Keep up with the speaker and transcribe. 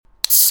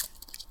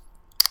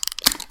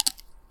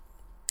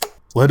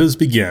Let us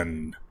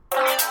begin.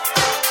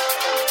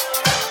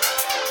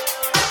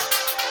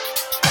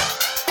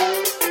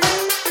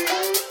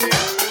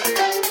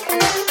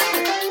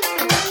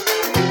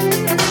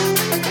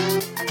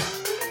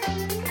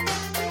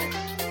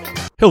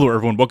 Hello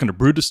everyone, welcome to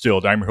Brew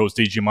Distilled. I'm your host,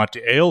 AJ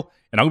Monte-Ale,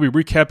 and I'm going to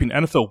be recapping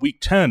NFL Week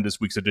 10,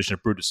 this week's edition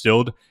of Brew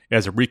Distilled,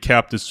 as I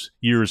recap this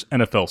year's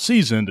NFL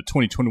season, the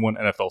 2021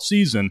 NFL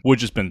season,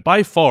 which has been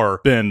by far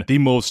been the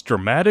most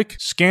dramatic,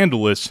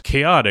 scandalous,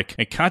 chaotic,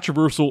 and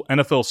controversial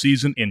NFL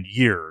season in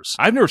years.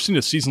 I've never seen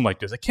a season like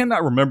this. I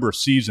cannot remember a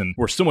season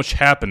where so much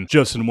happened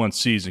just in one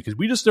season, because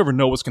we just never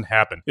know what's going to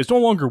happen. It's no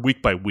longer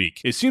week by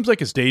week. It seems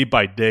like it's day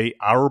by day,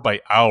 hour by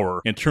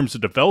hour, in terms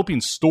of developing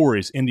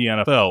stories in the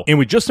NFL, and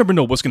we just never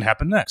know what's going to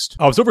happen next.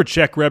 I was over at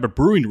Jackrabbit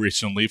Brewing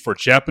recently for a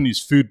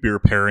Japanese food beer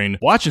pairing,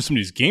 watching some of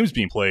these games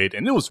being played,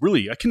 and it was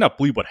really, I cannot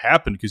believe what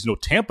happened, because,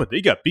 Tampa,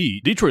 they got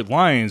beat. Detroit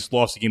Lions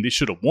lost the game they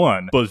should have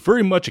won, but it was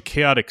very much a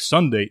chaotic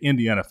Sunday in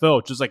the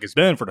NFL, just like it's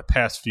been for the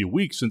past few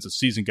weeks since the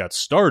season got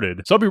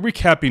started. So I'll be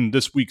recapping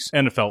this week's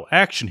NFL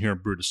action here in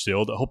Brew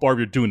Distilled. I hope all of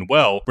you are doing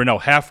well. We're now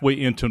halfway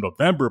into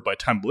November. By the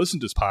time you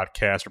listen to this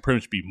podcast, we're pretty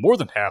much be more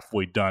than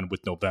halfway done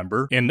with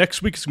November. And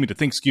next week is going to be the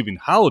Thanksgiving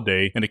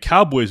holiday, and the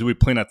Cowboys will be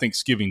playing on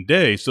Thanksgiving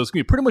Day, so it's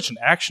going to be pretty much an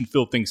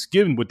action-filled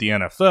Thanksgiving with the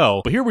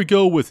NFL. But here we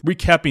go with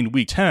recapping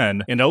Week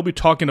 10, and I'll be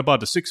talking about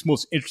the 6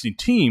 most interesting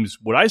teams,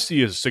 what I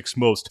see as the 6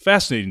 most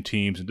fascinating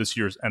teams in this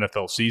year's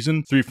NFL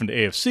season. 3 from the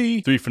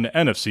AFC, 3 from the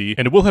NFC,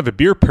 and we'll have a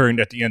beer pairing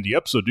at the end of the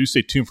episode. Do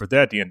stay tuned for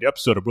that. At the end of the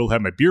episode, I will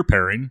have my beer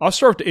pairing. I'll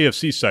start with the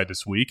AFC side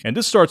this week, and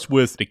this starts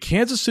with the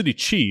Kansas City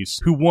Chiefs,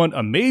 who won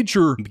a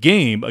major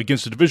game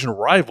against the division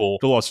rival,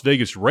 the Las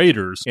Vegas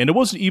Raiders, and it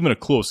wasn't even a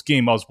close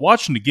game. I was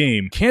watching the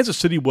game. Kansas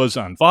City was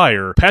on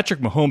fire. Patrick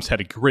Mahomes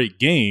had a great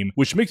game,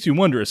 which makes me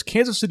wonder, is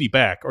Kansas City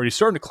back? Are they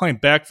starting to climb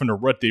back from the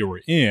rut they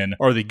were in?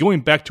 Are they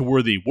going back to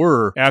where they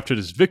were after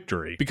this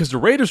victory? Because the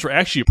Raiders were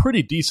actually a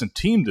pretty decent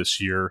team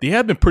this year. They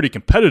have been pretty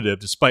competitive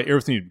despite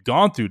everything they've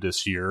gone through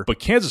this year, but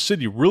Kansas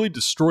City really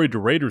destroyed the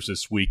Raiders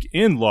this week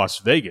in Las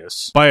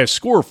Vegas by a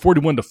score of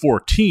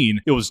 41-14.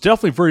 It was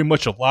definitely very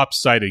much a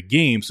lopsided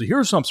game. So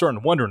here's what I'm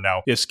starting to wonder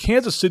now. Is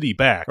Kansas City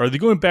back? Are they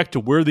going back to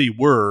where they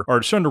were? Are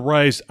they starting to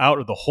rise out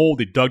of the hole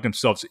they dug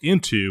themselves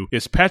into?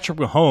 Is Patrick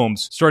Mahomes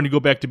starting to go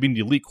back to being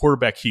the elite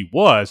quarterback he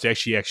was?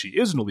 Actually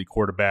is an elite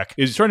quarterback.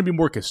 Is he starting to be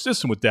more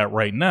consistent with that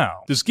right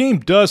now? This game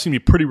does seem to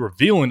be pretty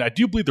revealing. I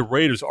do believe the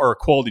Raiders are a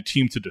quality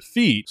team to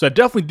defeat, so I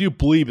definitely do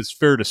believe it's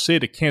fair to say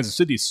that Kansas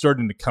City is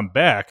starting to come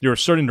back. They're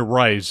starting to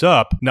rise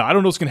up. Now, I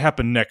don't know what's going to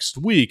happen next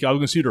week. I was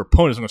going to see their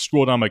opponents. I'm going to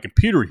scroll down my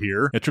computer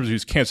here in terms of who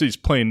Kansas City's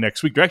playing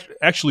next week.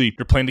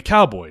 They're playing the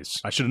Cowboys.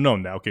 I should have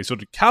known that. Okay, so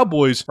the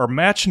Cowboys are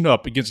matching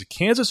up against the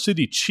Kansas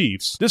City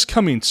Chiefs this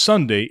coming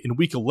Sunday in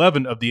Week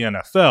 11 of the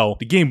NFL.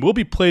 The game will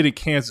be played in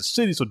Kansas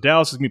City, so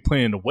Dallas is going to be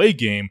playing an away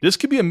game. This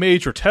could be a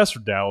major test for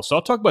Dallas, so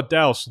I'll talk about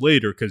Dallas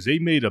later because they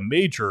made a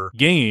major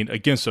gain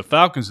against the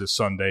Falcons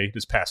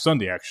this past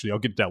Sunday, actually. I'll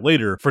get to that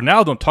later. For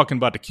now, though, I'm talking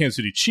about the Kansas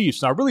City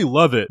Chiefs, and I really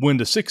love it when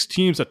the 6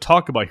 teams I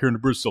talk about here in the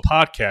Brew Distilled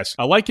podcast,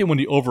 I like it when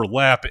they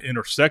overlap and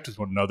intersect with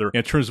one another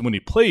in terms of when they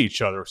play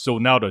each other. So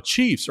now the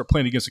Chiefs are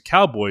playing against the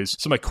Cowboys.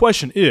 So my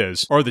question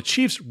is, are the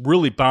Chiefs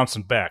really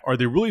bouncing back? Are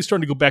they really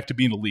starting to go back to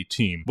being an elite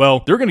team?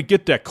 Well, they're going to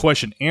get that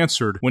question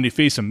answered when they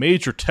face a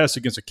major test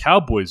against the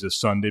Cowboys this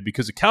Sunday,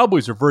 because the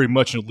Cowboys are very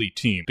much an elite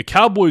team. The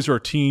Cowboys are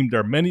a team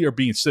that many are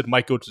being said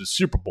might go to the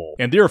Super Bowl,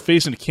 and they are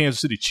facing the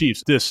Kansas City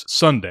Chiefs this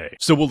Sunday.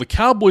 So will the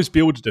Cowboys be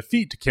able to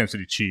defeat the Kansas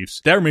City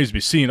Chiefs? That remains to be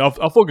seen.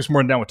 I'll focus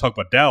more on that when we talk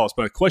about Dallas,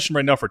 but the question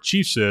right now for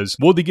Chiefs is,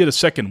 will they get a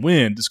second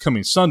win this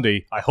coming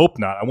Sunday? I hope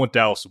not. I want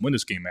Dallas to win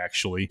this game,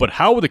 actually. But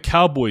how will the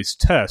Cowboys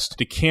test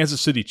the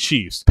Kansas City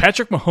Chiefs?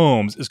 Patrick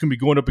Mahomes is going to be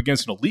going up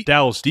against an elite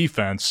Dallas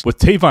defense with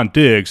Tavon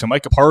Diggs and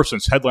Micah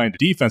Parsons headlining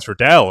the defense for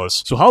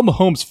Dallas. So how will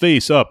Mahomes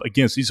face up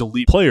against these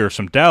elite players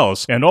from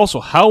Dallas? And also,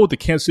 how will the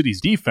Kansas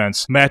City's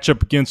defense match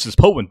up against this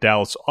potent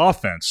Dallas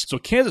offense? So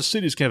Kansas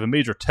City is going to have a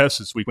major test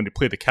this week when they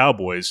play the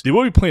Cowboys. They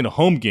will be playing a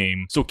home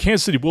game, so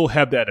Kansas City will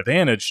have that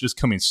advantage this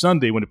coming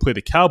Sunday when they play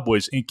the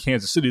Cowboys in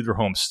Kansas City, their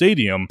home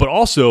stadium. But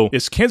also,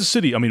 is Kansas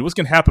City, what's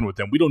going to happen with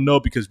them? We don't know,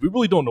 because we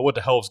really don't know what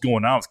the hell is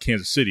going on with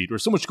Kansas City.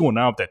 There's so much going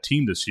on with that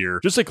team this year.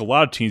 Just like a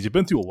lot of teams, they've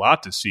been through a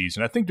lot this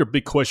season. I think their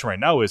big question right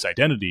now is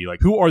identity.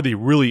 Like, who are they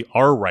really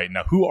are right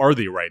now? Who are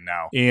they right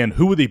now? And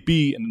who will they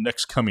be in the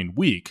next coming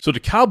week? So the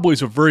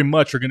Cowboys are going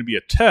to be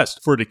a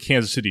test for the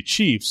Kansas City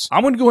Chiefs.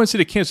 I'm going to go ahead and say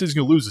that Kansas City is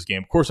going to lose this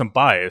game. Of course, I'm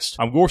biased.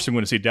 I'm going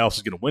to say Dallas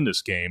is going to win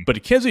this game. But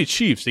the Kansas City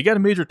Chiefs, they got a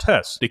major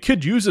test. They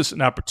could use this as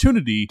an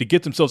opportunity to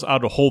get themselves out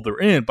of the hole they're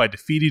in by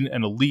defeating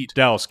an elite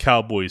Dallas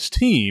Cowboys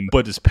team.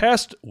 But this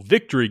past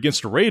victory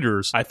against the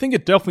Raiders, I think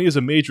it definitely is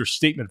a major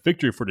statement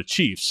victory for the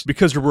Chiefs,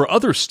 because there were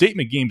other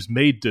statement games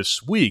made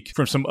this week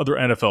from some other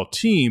NFL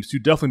teams who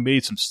definitely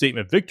made some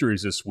statement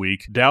victories this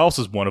week. Dallas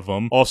is one of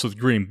them. Also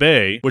Green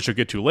Bay, which I'll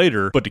get to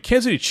later. But the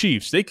Kansas City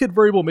Chiefs, they could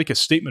very well make a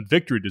statement statement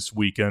victory this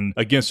weekend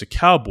against the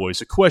Cowboys.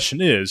 The question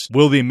is,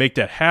 will they make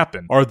that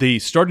happen? Are they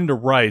starting to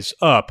rise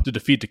up to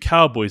defeat the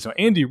Cowboys? Now,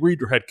 Andy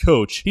Reid, their head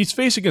coach, he's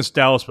faced against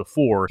Dallas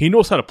before. He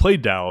knows how to play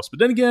Dallas, but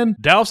then again,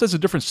 Dallas has a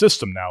different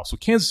system now. So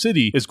Kansas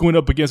City is going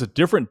up against a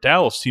different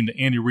Dallas team that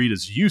Andy Reid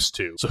is used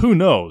to. So who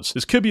knows?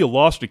 This could be a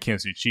loss for the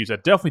Kansas City Chiefs. I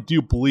definitely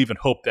do believe and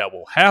hope that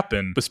will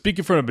happen. But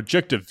speaking from an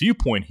objective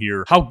viewpoint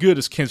here, how good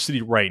is Kansas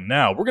City right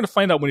now? We're going to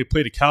find out when they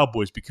play the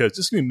Cowboys, because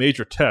this is going to be a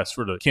major test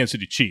for the Kansas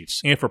City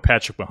Chiefs and for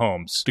Patrick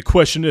Mahomes. The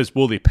question is,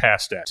 will they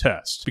pass that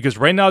test? Because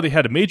right now they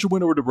had a major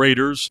win over the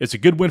Raiders. It's a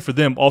good win for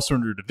them. Also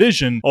in their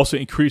division, also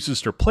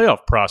increases their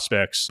playoff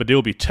prospects, but they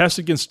will be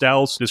tested against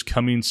Dallas this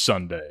coming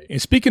Sunday.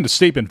 And speaking of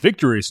statement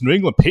victories, New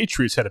England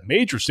Patriots had a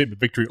major statement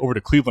victory over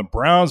the Cleveland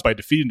Browns by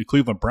defeating the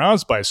Cleveland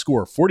Browns by a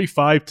score of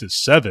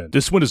 45-7.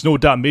 This one is no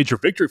doubt a major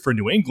victory for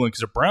New England,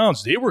 because the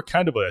Browns, they were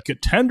kind of a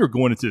contender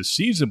going into the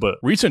season, but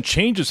recent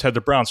changes had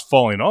the Browns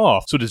falling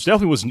off. So this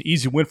definitely was an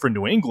easy win for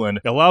New England.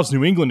 It allows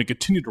New England to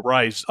continue to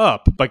rise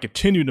up by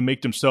continuing to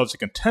make themselves a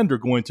contender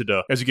going to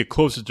as you get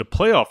closer to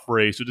playoff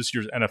race of this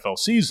year's NFL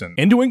season.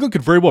 And New England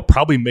could very well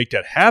probably make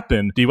that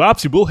happen. They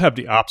obviously will have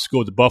the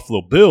obstacle of the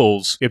Buffalo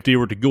Bills if they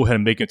were to go ahead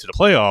and make it to the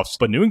playoffs.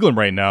 But New England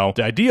right now,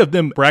 the idea of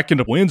them racking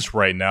up wins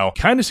right now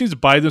kind of seems to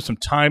buy them some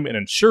time and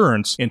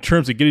insurance in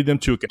terms of getting them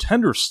to a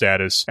contender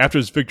status after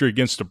this victory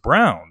against the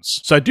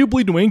Browns. So I do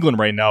believe New England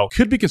right now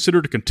could be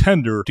considered a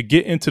contender to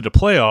get into the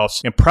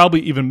playoffs and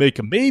probably even make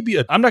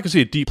I'm not going to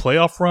say a deep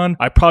playoff run.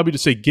 I'd probably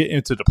just say get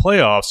into the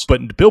playoffs.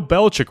 But Bill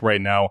Belichick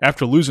right now,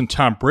 after losing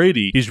Tom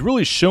Brady, he's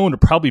really shown to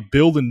probably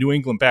build in New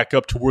England back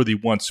up to where they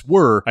once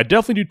were. I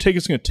definitely do think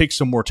it's going to take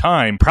some more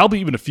time, probably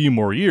even a few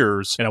more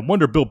years. And I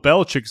wonder if Bill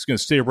Belichick is going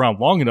to stay around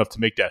long enough to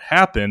make that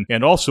happen.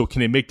 And also, can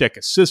they make that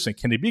consistent?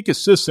 Can they be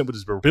consistent with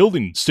his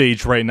rebuilding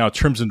stage right now in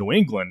terms of New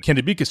England? Can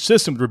they be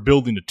consistent with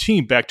rebuilding the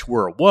team back to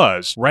where it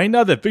was? Right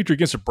now, that victory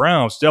against the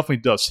Browns definitely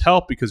does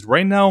help, because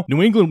right now,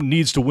 New England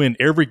needs to win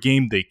every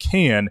game they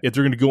can if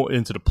they're going to go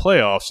into the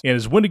playoffs. And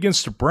his win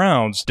against the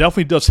Browns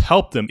definitely does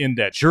help them in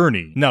that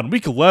journey. Now, in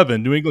week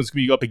 11, New England's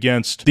going to be up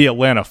against the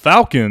Atlanta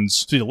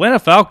Falcons. So the Atlanta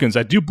Falcons,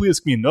 I do believe it's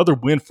going to be another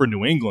win for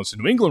New England. So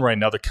New England right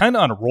now, they're kind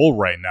of on a roll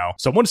right now.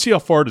 So I want to see how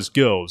far this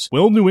goes.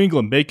 Will New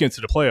England make it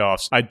into the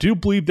playoffs? I do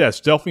believe that's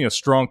definitely a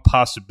strong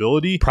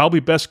possibility. Probably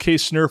best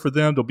case scenario for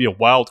them, they'll be a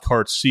wild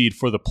card seed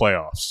for the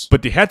playoffs.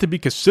 But they have to be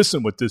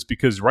consistent with this,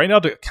 because right now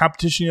the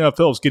competition in the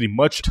NFL is getting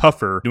much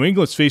tougher. New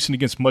England's facing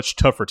against much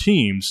tougher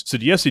teams. So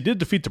yes, they did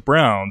defeat the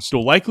Browns.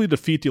 They'll likely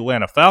defeat the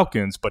Atlanta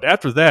Falcons. But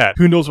after that,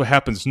 who knows what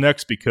happens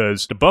next,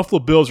 because the Buffalo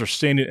Bills are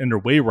standing in their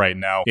way right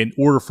now in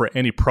order for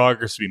any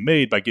progress to be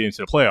made by getting to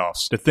the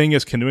playoffs. The thing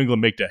is, can New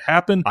England make that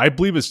happen? I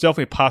believe it's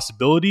definitely a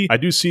possibility. I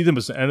do see them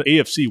as an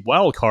AFC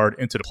wild card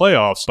into the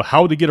playoffs, but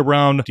how would they get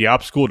around the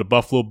obstacle of the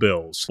Buffalo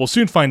Bills? We'll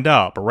soon find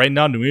out, but right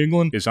now New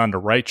England is on the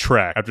right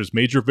track after this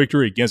major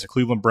victory against the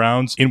Cleveland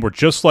Browns, and we're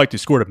just like they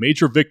scored a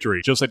major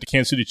victory, just like the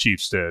Kansas City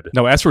Chiefs did.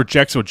 Now, as for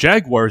Jacksonville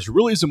Jaguars, there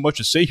really isn't much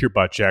to say here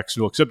about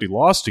Jacksonville, except they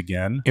lost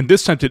again, and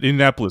this time to the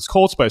Indianapolis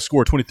Colts by a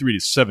score of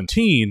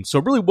 23-17, so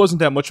it really wasn't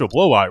that much of a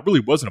blowout. It really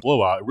wasn't a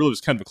blowout. It really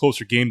was kind of a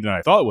closer game than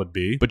I thought it would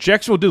be, but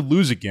Jacksonville did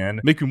lose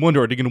again, making me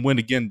wonder, are they going to win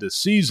again this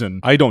season?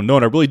 I don't know,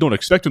 and I really don't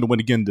expect them to win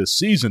again this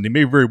season. They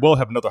may very well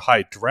have another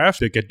high draft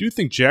pick. I do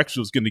think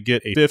Jacksonville is going to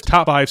get a 5th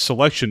top 5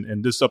 selection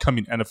in this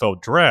upcoming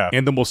NFL draft,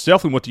 and then most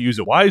definitely want to use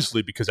it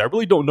wisely, because I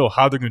really don't know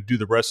how they're going to do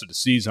the rest of the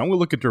season. I'm going to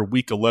look at their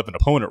Week 11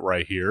 opponent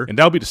right here, and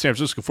that'll be the San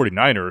Francisco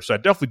 49ers, so I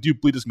definitely do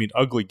believe this will be an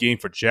ugly game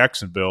for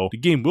Jacksonville. The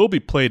game will be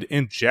played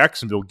in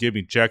Jacksonville,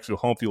 giving Jacksonville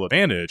home field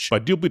advantage,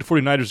 but I do believe the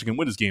 49ers can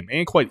win this game,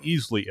 and quite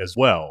easily as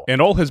well.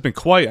 And all has been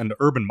quiet on the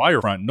Urban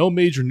Meyer front. No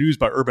major news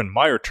by Urban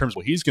Meyer in terms of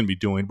what he's going to be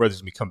doing, whether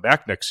he's going to come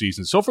back next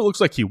season. So far, it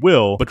looks like he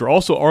will, but there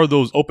also are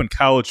those open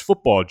college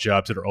football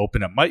jobs that are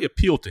open that might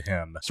appeal to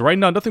him. So right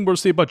now, nothing more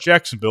to say about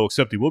Jacksonville,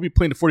 except he will be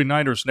playing the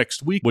 49ers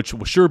next week, which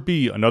will sure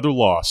be another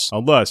loss,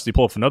 unless they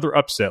pull off another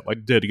upset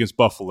like they did against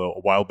Buffalo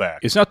a while back.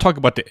 It's now talking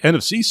about the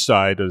NFC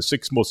side of the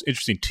 6 most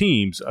interesting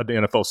teams of the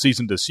NFL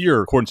season this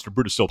year, according to the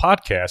Brutus Still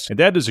podcast, and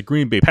that is the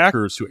Green Bay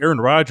Packers, who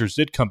Aaron Rodgers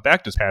did come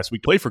back this past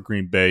week to play for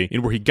Green Bay,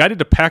 and where he guided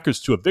the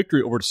Packers to a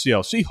victory over the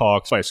Seattle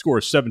Seahawks by a score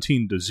of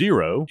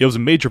 17-0. It was a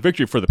major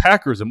victory for the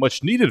Packers, a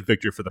much needed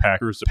victory for the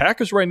Packers. The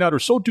Packers right now, they're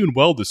so doing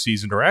well this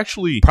season. They're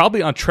actually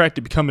probably on track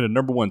to becoming the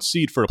number 1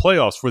 seed for the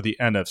playoffs for the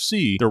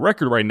NFC. Their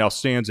record right now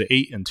stands at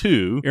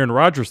 8-2. Aaron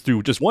Rodgers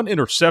threw just 1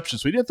 interception,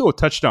 so he didn't throw a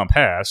touchdown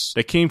pass.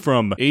 That came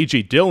from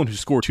A.J. Dillon, who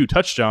scored 2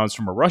 touchdowns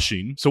from a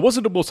rushing. So it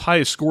wasn't the most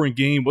highest scoring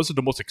game, wasn't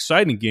the most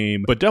exciting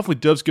game, but definitely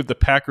does give the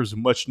Packers a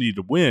much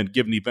needed win,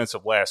 given the events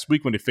of last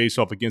week when they faced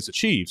off against the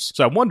Chiefs.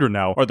 So I wonder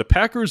now, are the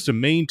Packers the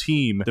main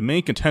team, the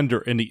main contender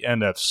in the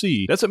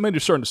NFC? That's what many are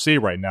starting to say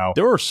right now.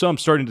 There are some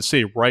starting to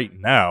say right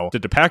now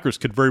that the Packers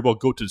could very well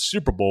go to the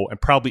Super Bowl and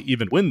probably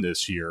even win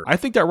this year. I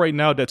think that right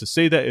now, that to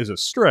say that is a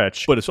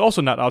stretch, but it's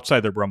also not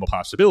outside the realm of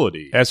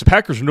possibility, as the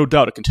Packers are no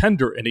doubt a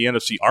contender in the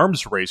NFC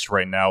arms race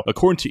right now.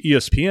 According to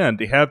ESPN,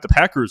 they have the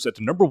Packers at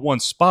the number 1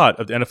 spot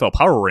of the NFL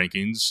power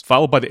rankings,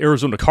 followed by the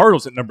Arizona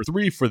Cardinals at number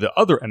 3 for the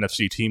other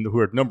NFC team, who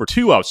are number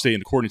 2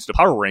 outstaying according to the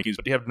power rankings.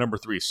 but they have the number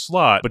 3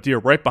 slot, but they are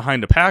right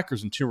behind the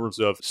Packers in terms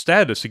of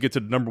status to get to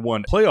the number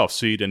 1 playoff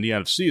seed in the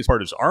NFC as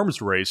part of his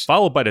arms race,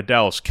 followed by the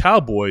Dallas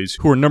Cowboys,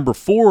 who are number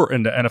 4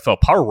 in the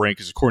NFL Power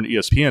Rankings according to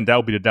ESPN. That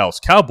would be the Dallas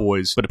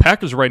Cowboys, but the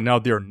Packers right now,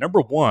 they are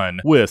number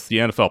 1 with the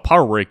NFL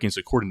Power Rankings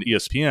according to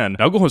ESPN.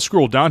 Now I'll go ahead and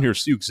scroll down here to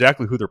see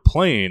exactly who they're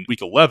playing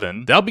week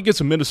 11. That'll be against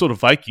the Minnesota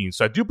Vikings.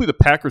 So I do believe the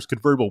Packers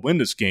could very well win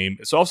this game.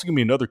 It's also going to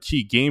be another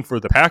key game for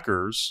the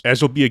Packers, as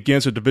it'll be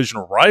against a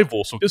divisional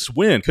rival. So this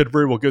win could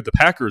very well give the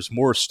Packers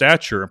more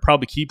stature and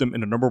probably keep them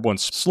in the number 1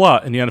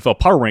 slot in the NFL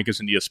Power Rankings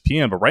and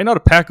ESPN. But right now, the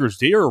Packers,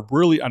 they are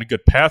really on a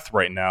good path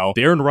right now.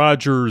 The Aaron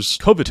Rodgers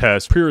COVID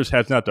test appears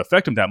has not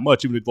affected them that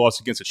much, even though they lost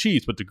against the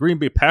Chiefs. But the Green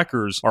Bay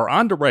Packers are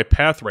on the right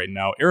path right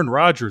now. Aaron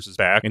Rodgers is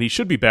back, and he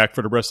should be back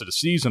for the rest of the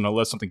season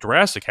unless something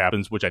drastic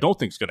happens, which I don't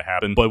think is going to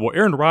happen. But will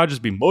Aaron Rodgers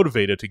be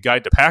motivated to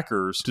guide the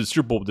Packers to the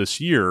Super Bowl this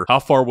year? How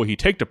far will he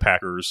take the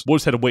Packers? We'll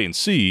just have to wait and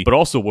see. But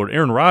also, will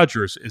Aaron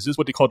Rodgers, is this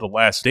what they call the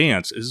last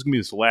dance? Is this going to be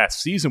his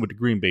last season with the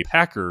Green Bay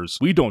Packers?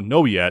 We don't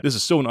know yet. This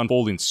is still an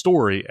unfolding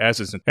story, as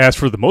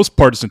for the most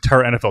part, this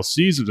entire NFL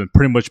season has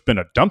pretty much been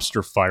a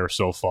dumpster fire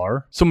so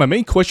far. So my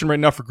main question right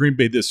now for Green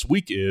Bay this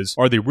week is,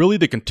 are they really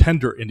the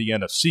contender in the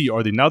NFC?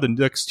 Are they now the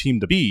next team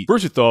to beat?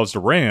 First we thought it was the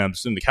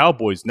Rams and the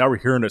Cowboys. Now we're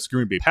hearing it's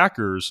Green Bay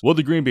Packers. Will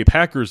the Green Bay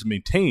Packers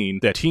maintain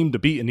that team to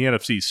beat in the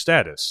NFC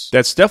status?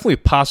 That's definitely a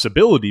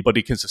possibility, but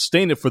they can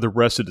sustain it for the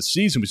rest of the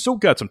season. We still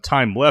got some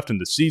time left in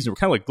the season. We're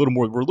kind of like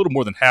we're a little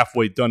more than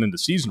halfway done in the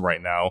season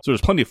right now. So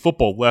there's plenty of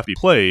football left to be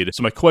played.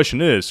 So my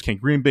question is, can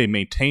Green Bay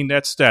maintain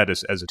that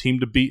status as a team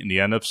to beat in the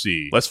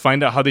NFC? Let's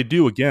find out how they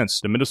do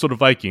against the Minnesota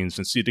Vikings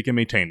and see if they can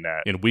maintain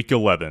that in week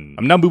 11.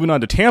 I'm now moving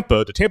on to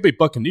Tampa. The Tampa Bay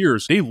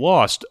Buccaneers, they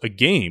lost a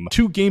game,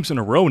 2 games in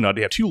a row now.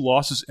 They have 2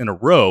 losses in a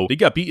row. They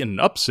got beaten in an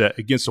upset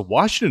against the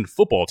Washington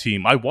football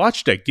team. I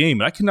watched that game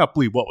and I cannot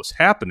believe what was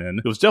happening.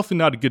 It was definitely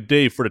not a good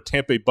day for the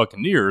Tampa Bay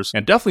Buccaneers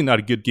and definitely not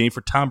a good game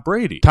for Tom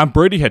Brady. Tom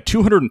Brady had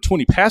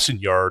 220 passing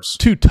yards,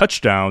 2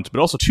 touchdowns, but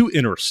also 2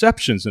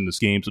 interceptions in this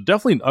game. So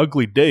definitely an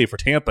ugly day for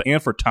Tampa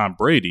and for Tom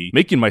Brady,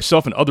 making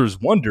myself and others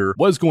wonder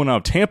what is going on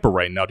with Tampa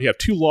right now. They have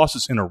 2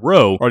 losses in a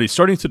row. Are they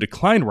starting to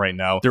decline right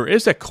now? There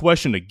is that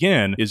question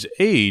again, is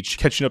age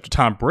catching up to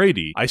Tom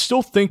Brady? I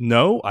still think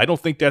no. I don't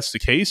think that's the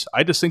case.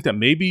 I just think that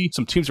maybe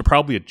some teams are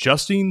probably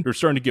adjusting. They're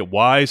starting to get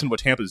wise in what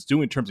Tampa is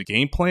doing in terms of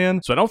game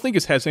plan. So I don't think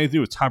it has anything to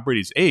do with Tom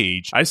Brady's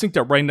age. I just think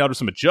that right now there's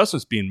some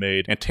adjustments being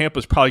made, and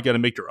Tampa's probably got to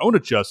make their own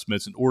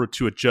adjustments in order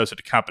to adjust to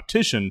the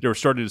competition they're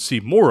starting to see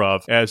more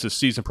of as the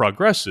season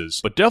progresses.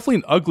 But definitely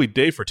an ugly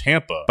day for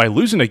Tampa. By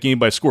losing that game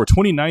by a score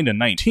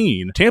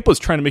 29-19, Tampa's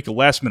trying to make a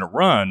last-minute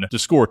run to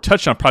score a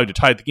touchdown, probably to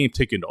tie the game,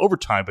 take it into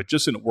overtime, but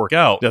just didn't work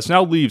out. That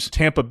now leaves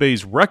Tampa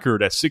Bay's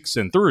record at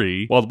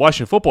 6-3, while the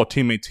Washington football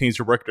team maintains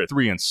a record at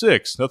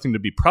 3-6. Nothing to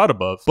be proud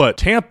of. But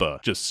Tampa,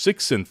 just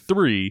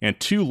 6-3 and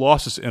 2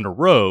 losses in a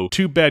row,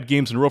 2 bad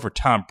games in a row for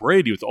Tom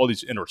Brady with all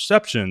these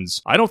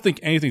interceptions. I don't think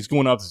anything's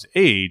going on with his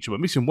age, but it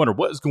makes me wonder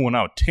what is going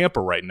on with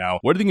Tampa right now.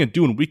 What are they going to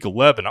do in week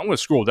 11? I'm going to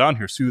scroll down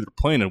here, see who they're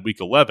playing in week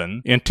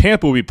 11. And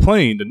Tampa will be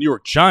playing the New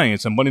York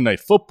Giants on Monday Night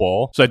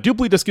Football. So I do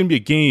believe that's going to be a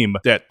game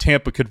that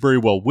Tampa could very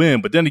well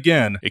win. But then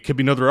again, it could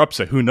be another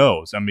upset. Who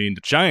knows? I mean,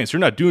 the Giants, they're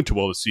not doing too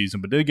well this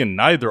season. But then again,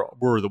 neither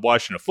were the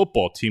Washington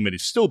football team, and they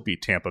still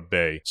beat Tampa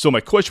Bay. So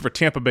my question for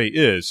Tampa Bay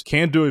is,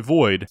 can they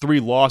avoid 3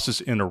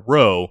 losses in a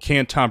row?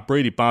 Can Tom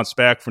Brady bounce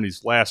back from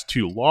these last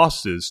 2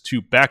 losses,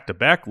 2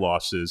 back-to-back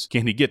losses?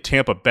 Can he get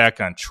Tampa back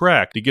on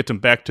track to get them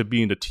back to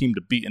being the team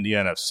to beat in the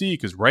NFC?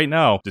 Because right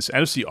now, this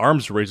NFC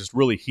arms race is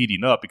really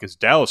heating up because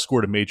Dallas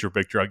scored a major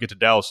victory. I'll get to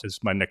Dallas as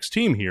my next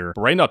team here.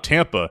 But right now,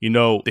 Tampa,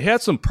 they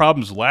had some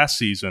problems last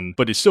season,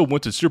 but they still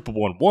went to Super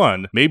Bowl and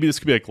won. Maybe this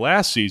could be like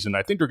last season.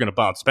 I think they're going to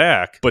bounce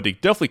back, but they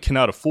definitely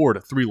cannot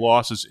afford 3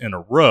 losses in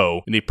a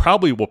row, and they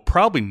will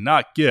probably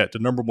not get the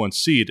number 1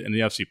 seed in the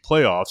NFC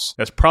playoffs.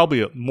 That's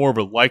probably more of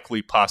a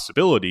likely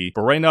possibility,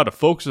 but right now the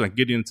focus is on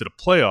getting into the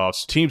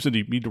playoffs. Teams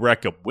need to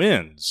rack up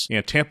wins,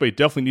 and Tampa Bay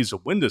definitely needs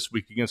to win this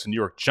week against the New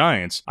York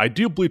Giants. I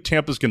do believe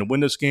Tampa's going to win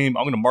this game.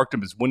 I'm going to mark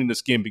them as winning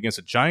this game against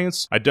the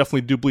Giants. I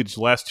definitely do believe these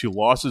last 2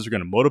 losses are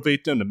going to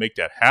motivate them to make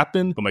that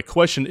happen, but my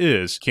question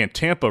is, can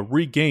Tampa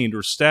regain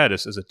their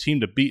status as a team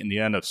to beat in the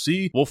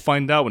NFC? We'll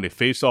find out when they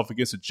face off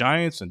against the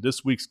Giants in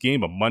this week's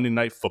game of Monday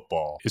Night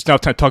Football. It's now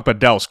time to talk about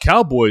Dallas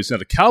Cowboys. Now,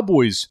 the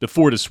Cowboys,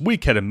 before this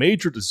week, had a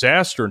major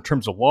disaster in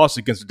terms of loss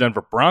against the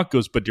Denver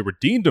Broncos, but they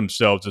redeemed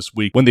themselves this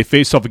week when they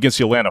faced off against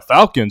the Atlanta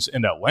Falcons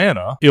in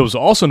Atlanta. It was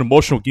also an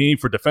emotional game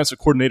for defensive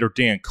coordinator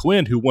Dan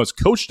Quinn, who once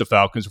coached the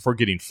Falcons before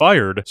getting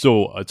fired.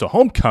 So it's a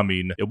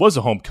homecoming. It was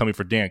a homecoming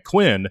for Dan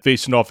Quinn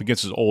facing off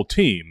against his old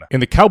team.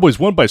 And the Cowboys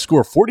won by a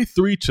score of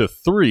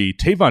 43-3.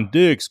 Tavon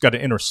Diggs got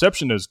an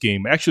interception in this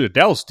game. Actually, the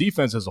Dallas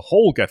defense as a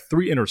whole got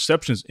 3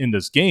 interceptions in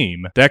this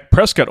game. Dak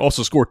Prescott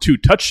also scored 2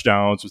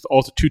 touchdowns, with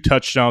also 2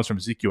 touchdowns from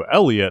Ezekiel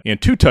Elliott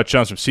and 2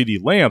 touchdowns from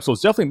CeeDee Lamb. So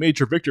it's definitely a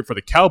major victory for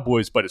the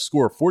Cowboys by the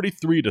score of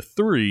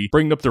 43-3,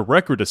 bringing up their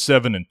record to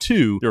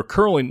 7-2. They're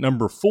currently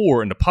number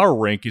 4 in the power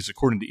rankings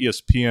according to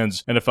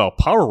ESPN's NFL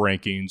Power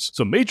Rankings.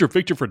 So major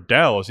victory for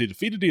Dallas. They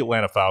defeated the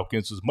Atlanta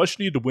Falcons. It was much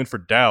needed to win for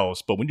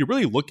Dallas, but when you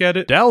really look at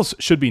it, Dallas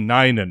Dallas should be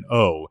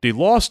 9-0. They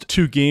lost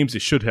 2 games they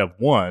should have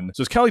won.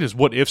 So it's kind of like this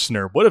what if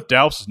scenario. What if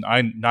Dallas is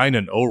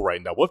 9-0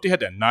 right now? What if they had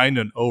that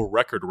 9-0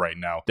 record right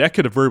now? That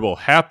could have very well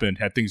happened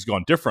had things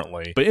gone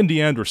differently. But in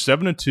the end, we're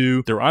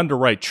 7-2. They're on the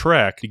right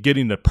track to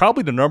getting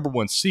probably the number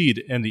 1 seed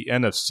in the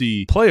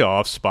NFC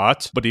playoff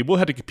spots. But they will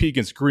have to compete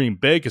against Green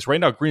Bay because right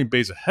now Green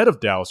Bay's ahead of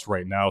Dallas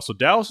right now. So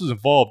Dallas is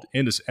involved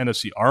in this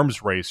NFC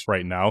arms race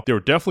right now. They were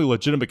definitely a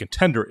legitimate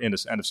contender in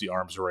this NFC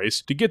arms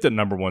race to get that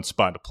number 1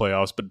 spot in the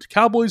playoffs. But the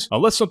Cowboys,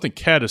 unless something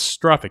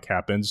catastrophic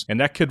happens, and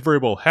that could very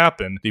well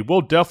happen, they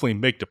will definitely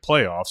make the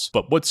playoffs.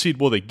 But what seed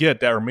will they get?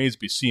 That remains to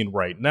be seen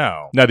right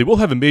now. Now, they will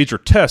have a major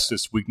test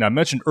this week. Now, I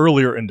mentioned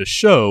earlier in the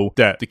show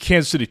that the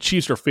Kansas City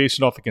Chiefs are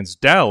facing off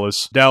against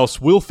Dallas.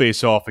 Dallas will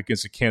face off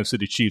against the Kansas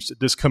City Chiefs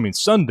this coming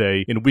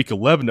Sunday in Week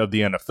 11 of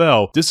the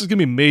NFL. This is going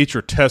to be a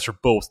major test for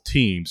both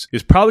teams.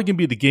 It's probably going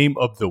to be the game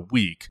of the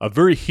week. A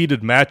very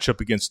heated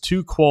matchup against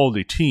 2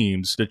 quality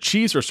teams. The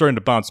Chiefs are starting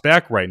to bounce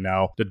back right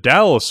now. The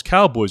Dallas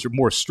Cowboys are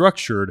more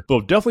structured, but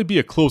it'll definitely be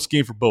a close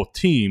game for both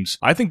teams.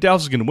 I think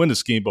Dallas is going to win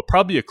this game, but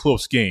probably a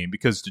close game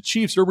because the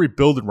Chiefs are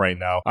rebuilding right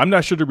now. I'm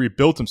not sure they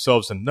rebuilt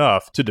themselves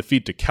enough to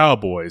defeat the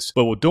Cowboys,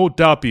 but will no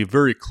doubt be a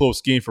very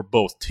close game for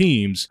both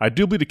teams. I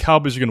do believe the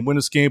Cowboys are going to win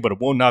this game, but it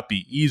will not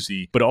be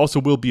easy, but it also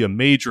will be a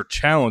major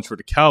challenge for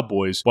the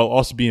Cowboys while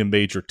also being a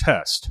major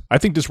test. I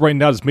think this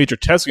major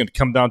test is going to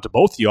come down to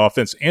both the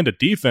offense and the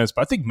defense,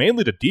 but I think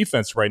mainly the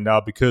defense right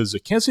now because the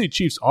Kansas City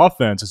Chiefs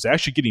offense is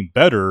actually getting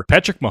better.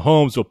 Patrick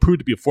Mahomes will prove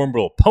to be a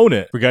formidable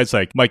opponent for guys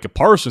like Micah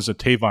Parsons and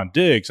Tavon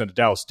Diggs on the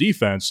Dallas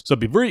defense. So I'd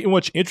be very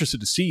much interested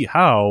to see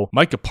how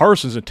Micah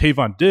Parsons and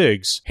Tavon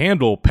Diggs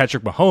handle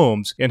Patrick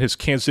Mahomes and his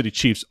Kansas City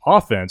Chiefs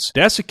offense.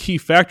 That's a key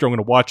factor I'm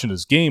going to watch in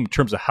this game in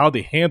terms of how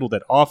they handle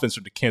that offense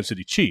from the Kansas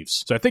City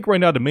Chiefs. So I think right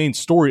now the main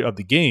story of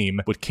the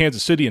game with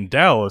Kansas City and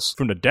Dallas,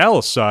 from the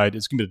Dallas side,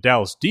 is going to be the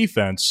Dallas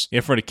defense,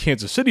 and from the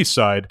Kansas City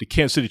side, the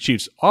Kansas City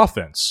Chiefs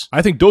offense.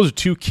 I think those are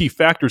 2 key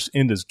factors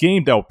in this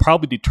game that will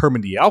probably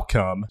determine the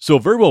outcome. So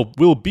very well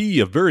will be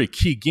a very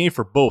key game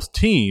for both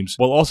teams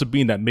while also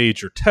being that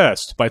major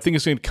test. But I think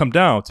it's going to come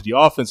down to the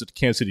offense of the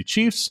Kansas City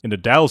Chiefs and the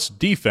Dallas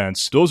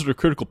defense. Those are the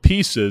critical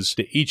pieces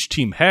that each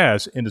team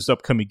has in this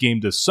upcoming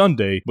game this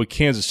Sunday when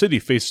Kansas City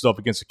faces off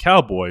against the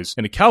Cowboys.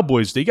 And the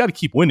Cowboys, they got to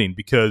keep winning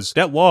because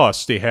that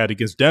loss they had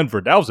against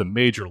Denver, that was a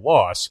major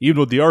loss. Even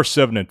though they are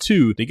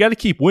 7-2, they got to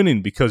keep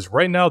winning because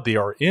right now they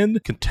are in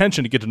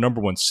contention to get the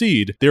number 1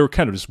 seed. They were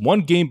kind of just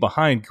 1 game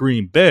behind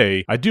Green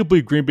Bay. I do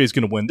believe Green Bay is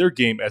going to win their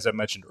game, as I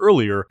mentioned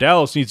earlier.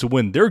 Dallas needs to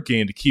win their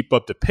game to keep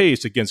up the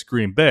pace against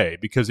Green Bay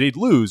because they'd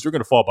lose, they're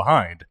going to fall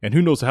behind. And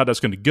who knows how that's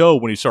going to go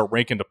when you start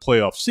ranking the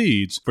playoff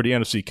seeds for the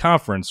NFC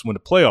Conference when the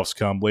playoffs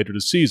come later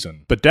this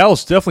season. But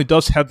Dallas definitely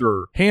does have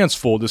their hands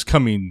full this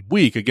coming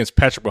week against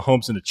Patrick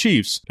Mahomes and the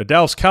Chiefs. The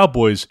Dallas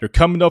Cowboys, they're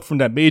coming up from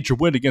that major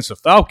win against the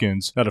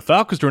Falcons. Now, the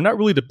Falcons, they're not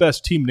really the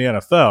best team in the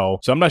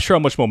NFL, so I'm not sure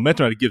how much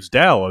momentum that gives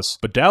Dallas,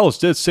 but Dallas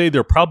did say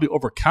they're probably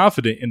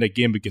overconfident in that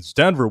game against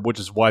Denver, which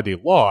is why they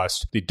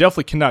lost. They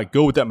definitely cannot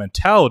go with that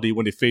mentality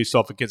when they face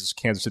off against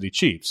the Kansas City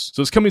Chiefs.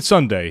 So this coming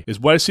Sunday is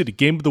what I see the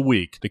game of the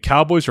week. The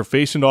Cowboys are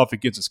facing off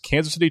against the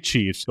Kansas City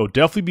Chiefs. It'll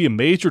definitely be a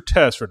major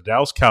test for the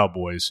Dallas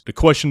Cowboys. The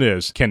question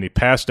is, can they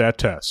pass that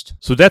test?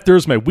 So that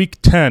there's my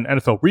Week 10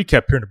 NFL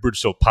recap here in the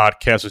Brutus Hill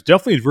podcast. It's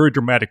definitely a very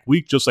dramatic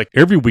week, just like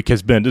every week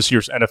has been this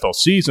year's NFL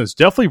season. It's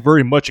definitely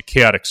very much a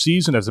chaotic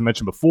season. As I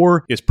mentioned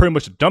before, it's pretty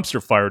much a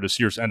dumpster fire this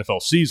year's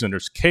NFL season.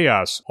 There's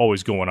chaos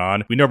always going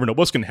on. We never know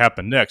what's going to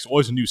happen next.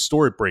 Always a new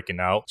story breaking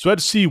out. So I had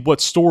to see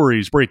what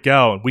stories break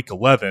out in Week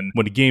 11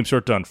 when the games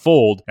start to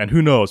unfold. And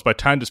who knows, by the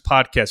time this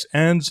podcast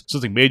ends,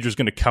 something major is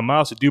going to come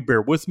out. So do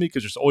bear with me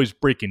because there's always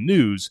breaking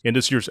news in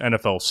this year's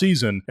NFL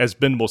season. Has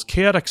been the most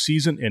chaotic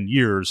season in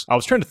years. I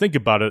was trying to think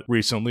about it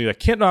recently. I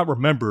cannot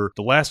remember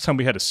the last time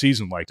we had a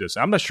season like this.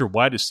 I'm not sure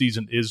why the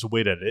season is the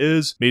way that it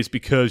is. Maybe it's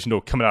because,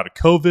 coming out of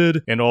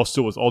COVID and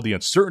also with all the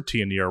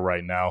uncertainty in the air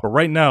right now. But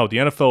right now, the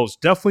NFL is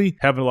definitely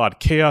having a lot of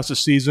chaos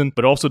this season,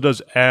 but also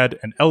does add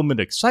an element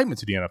of excitement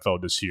to the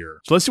NFL this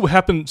year. So let's see what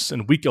happens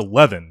in Week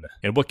 11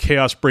 and what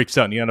chaos breaks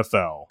out in the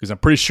NFL. Because I'm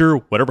pretty sure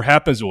whatever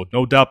happens, it will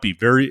no doubt be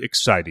very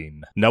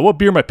exciting. Now, what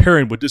beer am I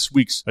pairing with this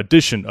week's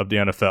edition of the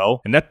NFL?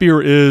 And that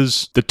beer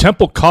is the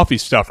Temple Coffee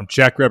Stout from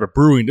Jackrabbit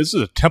Brewing. This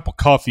is a Temple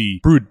Coffee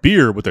brewed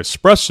beer with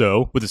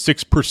espresso with a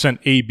 6%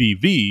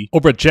 ABV.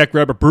 Over at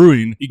Jackrabbit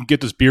Brewing, you can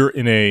get this beer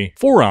in a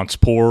 4-ounce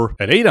pour,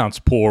 an 8-ounce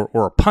pour,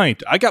 or a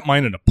pint. I got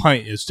mine in a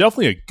pint. It's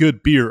definitely a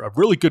good beer, a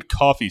really good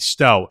coffee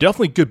stout.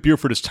 Definitely good beer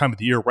for this time of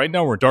the year. Right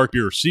now, we're in dark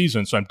beer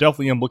season, so I'm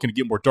definitely looking to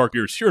get more dark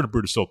beers here at the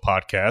Brutus Hill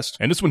podcast.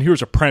 And this one here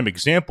is a prime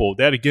example.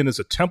 That, again, is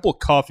a Temple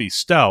Coffee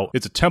Stout.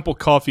 It's a Temple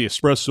Coffee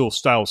espresso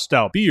style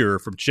stout beer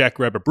from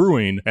Jackrabbit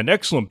Brewing. An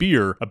excellent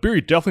beer. A beer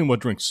you definitely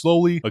want to drink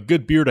slowly. A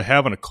good beer to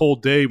have on a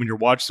cold day when you're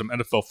watching some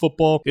NFL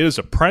football. It is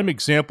a prime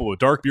example of what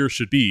dark beer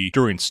should be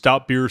during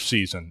stout beer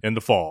season in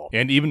the fall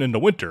and even in the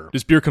winter.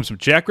 This beer comes from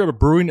Jackrabbit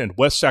Brewing in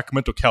West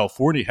Sacramento,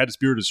 California. I had this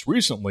beer just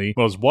recently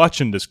when I was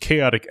watching this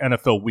chaotic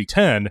NFL Week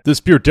 10. This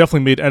beer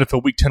definitely made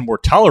NFL Week 10 more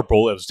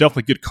tolerable. It was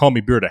definitely a good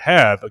calming beer to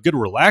have, a good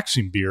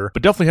relaxing beer,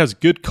 but definitely has a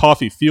good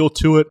coffee feel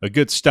to it, a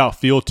good stout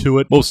feel to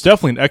it. Most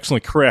definitely an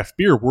excellent craft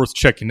beer worth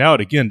checking out.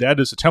 Again, that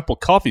is a Temple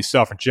Coffee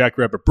Stout from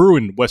Jackrabbit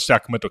Brewing in West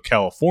Sacramento,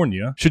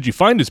 California. Should you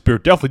find this beer,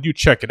 definitely do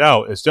check it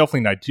out. It's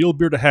definitely an ideal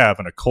beer to have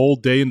on a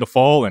cold day in the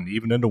fall and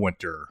even in the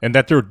winter. And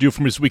that there will do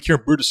for me this week here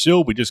in Brew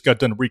Distilled. We just got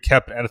done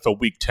recapping NFL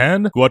Week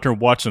 10. Go out there and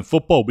watch some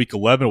football. Week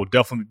 11 will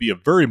definitely be a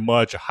very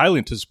much a highly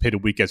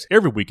anticipated week, as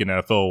every week in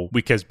NFL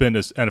week has been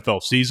this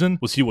NFL season.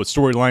 We'll see what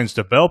storylines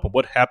develop and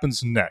what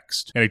happens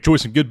next. And enjoy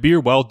some good beer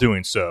while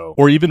doing so.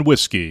 Or even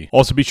whiskey.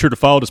 Also be sure to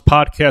follow this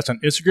podcast on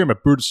Instagram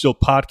at Brew Distilled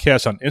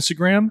Podcast on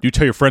Instagram. Do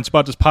tell your friends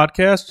about this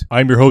podcast.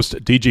 I'm your host,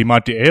 DJ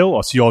Monty Ale.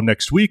 I'll see you all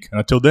next week. And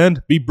until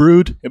then, be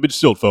brewed and be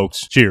distilled,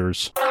 folks.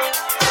 Cheers.